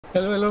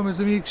Hello meus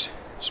amigos,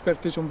 espero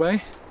que estejam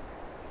bem.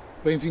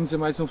 Bem-vindos a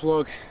mais um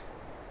vlog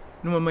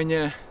numa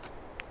manhã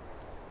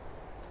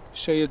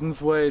cheia de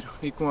nevoeiro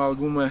e com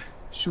alguma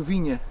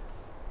chuvinha,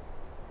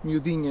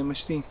 miudinha,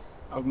 mas sim,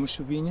 alguma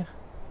chuvinha.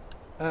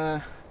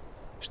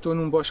 Estou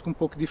num bosque um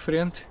pouco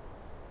diferente.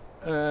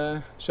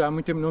 Já há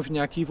muito tempo não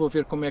vinha aqui, vou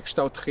ver como é que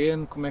está o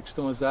terreno, como é que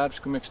estão as árvores,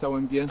 como é que está o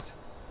ambiente.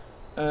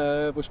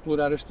 Vou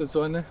explorar esta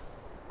zona.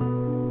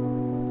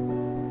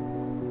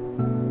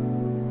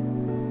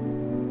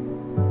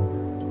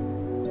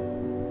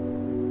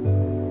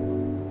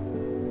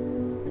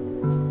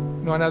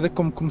 Não há nada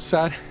como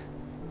começar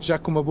já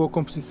com uma boa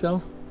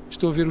composição.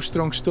 Estou a ver os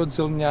troncos todos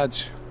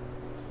alinhados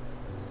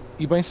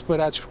e bem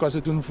separados por causa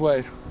do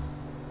nevoeiro.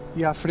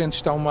 E à frente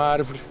está uma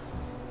árvore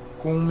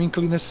com uma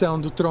inclinação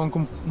do tronco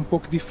um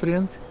pouco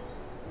diferente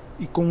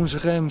e com uns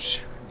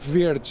ramos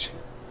verdes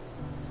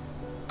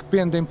que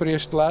pendem para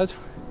este lado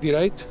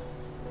direito.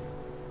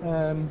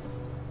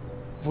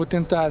 Vou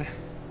tentar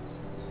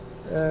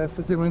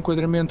fazer um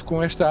enquadramento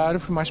com esta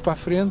árvore mais para a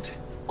frente,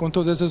 com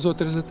todas as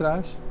outras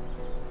atrás.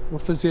 Vou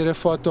fazer a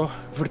foto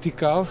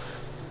vertical.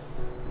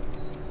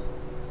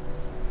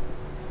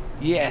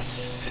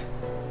 Yes!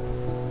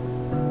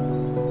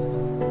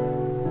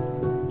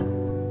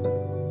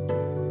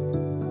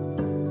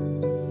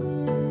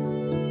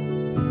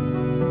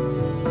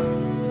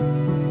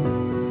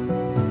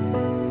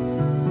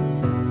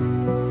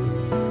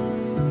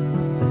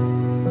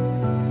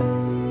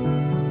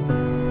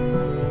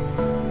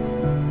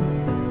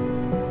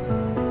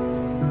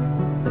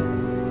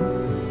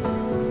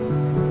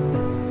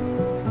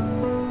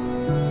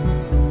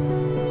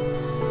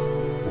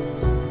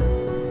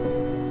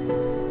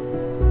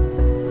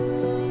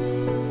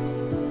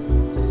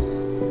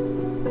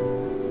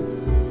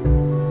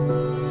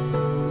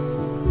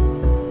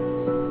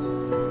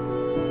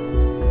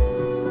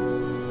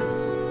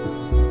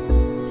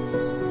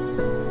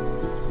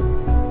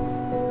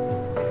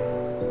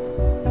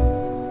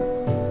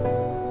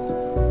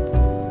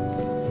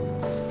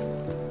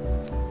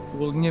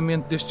 O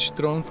alinhamento destes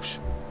troncos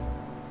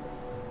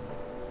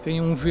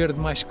tem um verde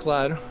mais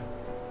claro,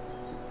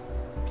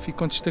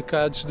 ficam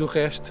destacados do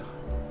resto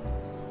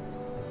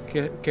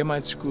que é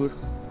mais escuro.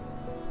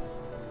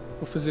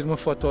 Vou fazer uma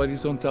foto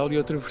horizontal e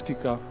outra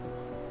vertical,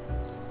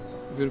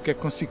 vou ver o que é que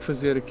consigo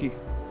fazer aqui,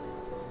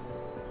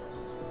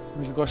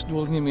 mas gosto do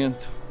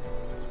alinhamento,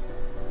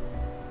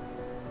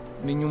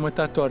 nenhuma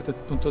está torta,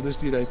 estão todas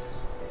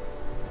direitas.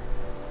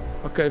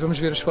 Ok, vamos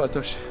ver as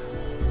fotos.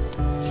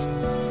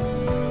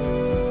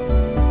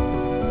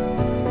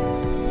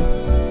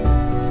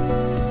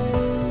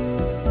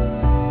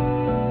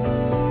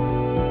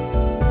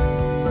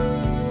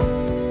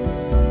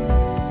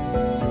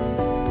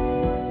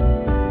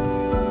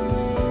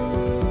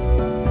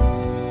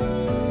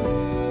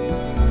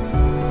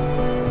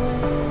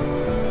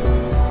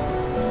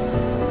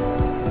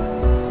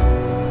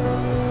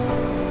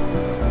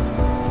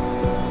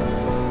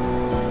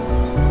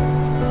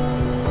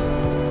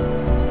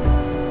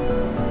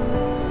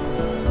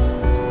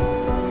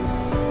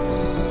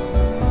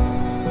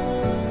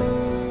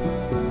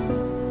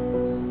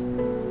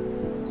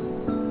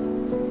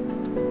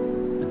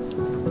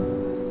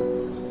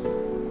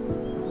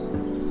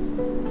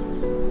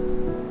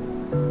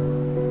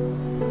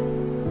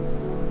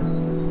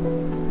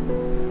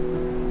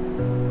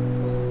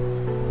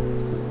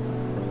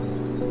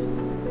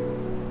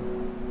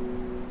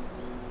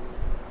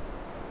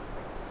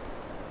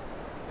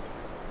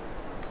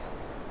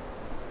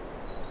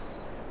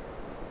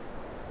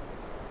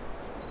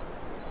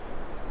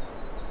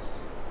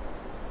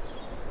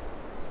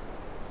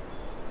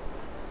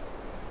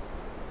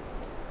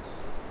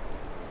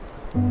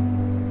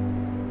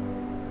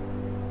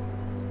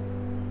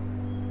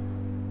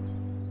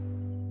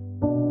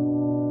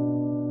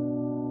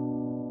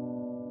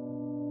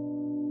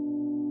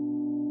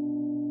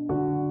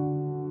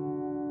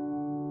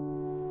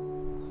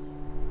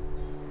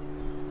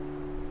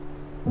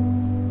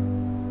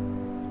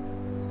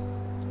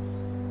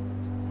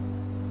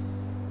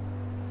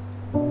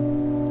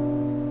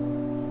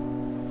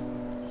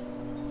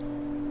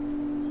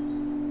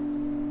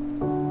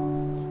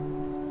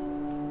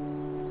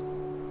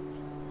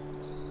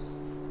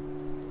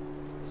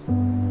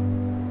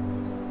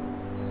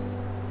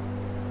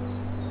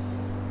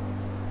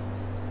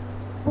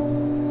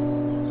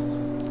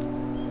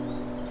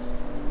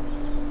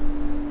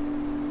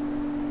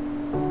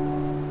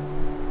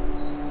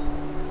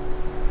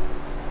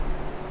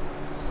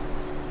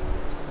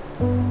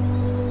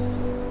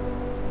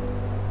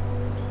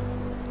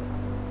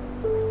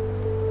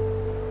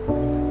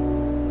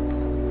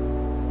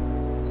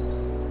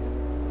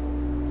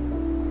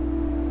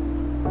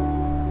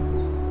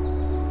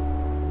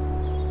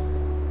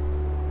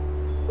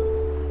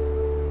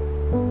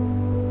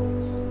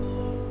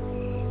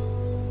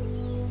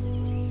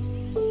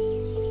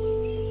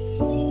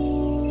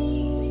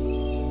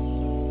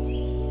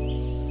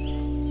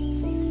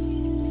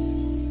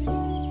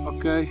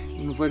 Ok,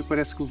 o nevoeiro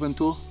parece que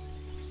levantou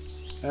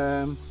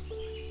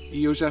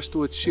e eu já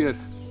estou a descer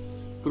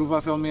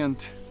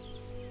provavelmente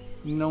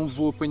não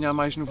vou apanhar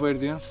mais nevoeiro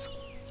denso,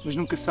 mas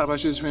nunca se sabe,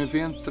 às vezes vem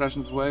vento, traz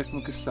nevoeiro,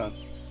 nunca se sabe.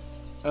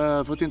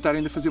 Vou tentar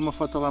ainda fazer uma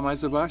foto lá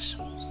mais abaixo,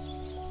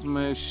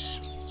 mas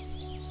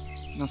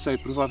não sei,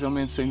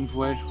 provavelmente sem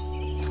nevoeiro.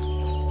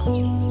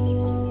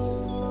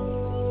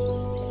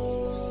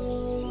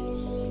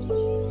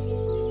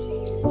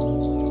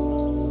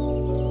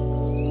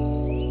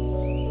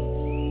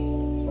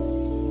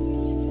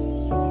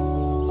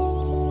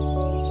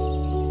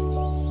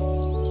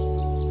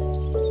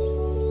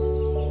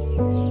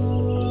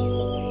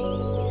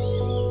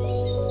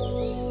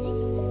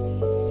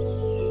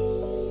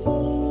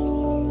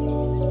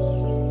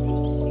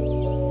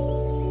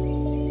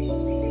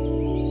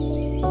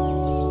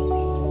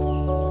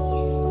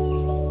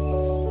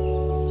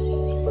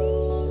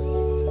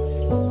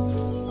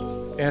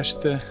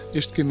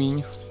 Este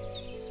caminho,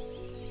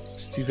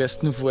 se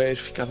tivesse nevoeiro,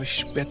 ficava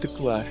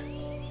espetacular.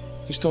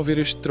 Vocês estão a ver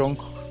este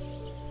tronco,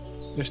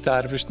 esta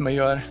árvore, este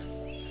maior,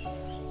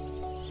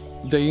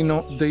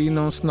 daí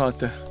não se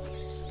nota,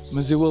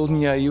 mas eu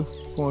alinhei-o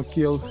com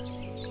aquele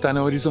que está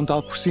na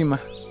horizontal por cima.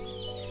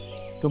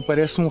 Então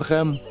parece um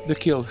ramo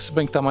daquele, se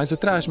bem que está mais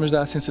atrás, mas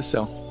dá a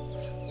sensação.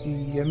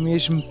 E é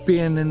mesmo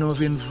pena não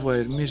haver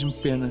nevoeiro, mesmo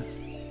pena.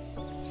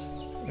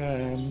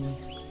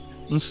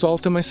 Um sol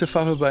também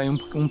safava bem,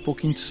 um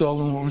pouquinho de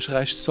sol, uns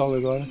raios de sol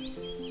agora,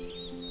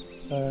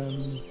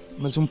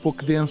 mas um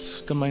pouco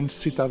denso também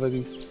necessitava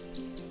disso.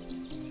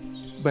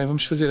 Bem,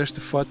 vamos fazer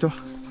esta foto,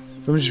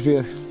 vamos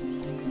ver.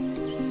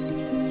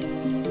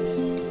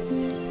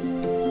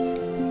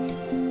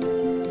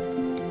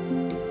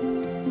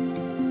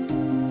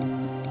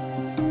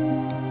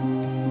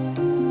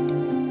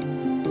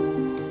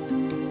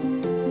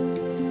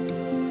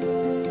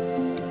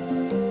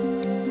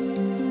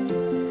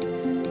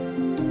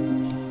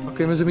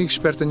 Ok, meus amigos,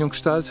 espero que tenham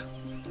gostado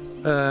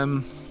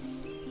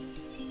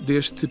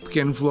deste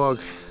pequeno vlog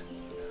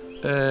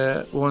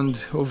onde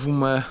houve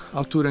uma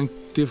altura em que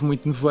teve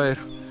muito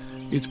nevoeiro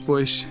e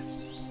depois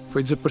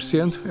foi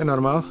desaparecendo, é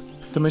normal.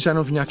 Também já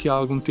não vinha aqui há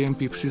algum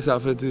tempo e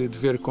precisava de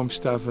ver como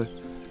estava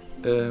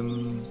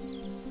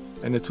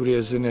a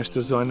natureza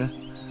nesta zona.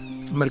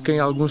 Marquei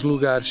alguns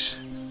lugares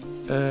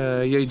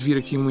e hei de vir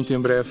aqui muito em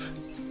breve,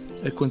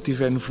 quando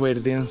tiver nevoeiro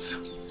denso,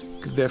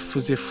 que deve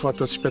fazer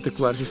fotos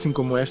espetaculares, assim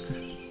como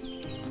esta.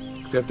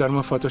 Deve dar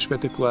uma foto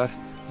espetacular,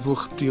 vou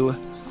repeti-la.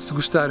 Se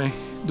gostarem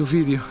do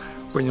vídeo,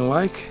 ponham um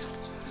like.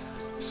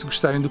 Se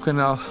gostarem do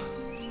canal,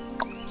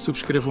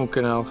 subscrevam o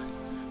canal.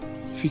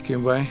 Fiquem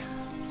bem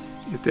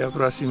e até à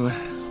próxima.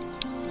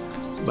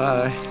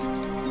 Bye!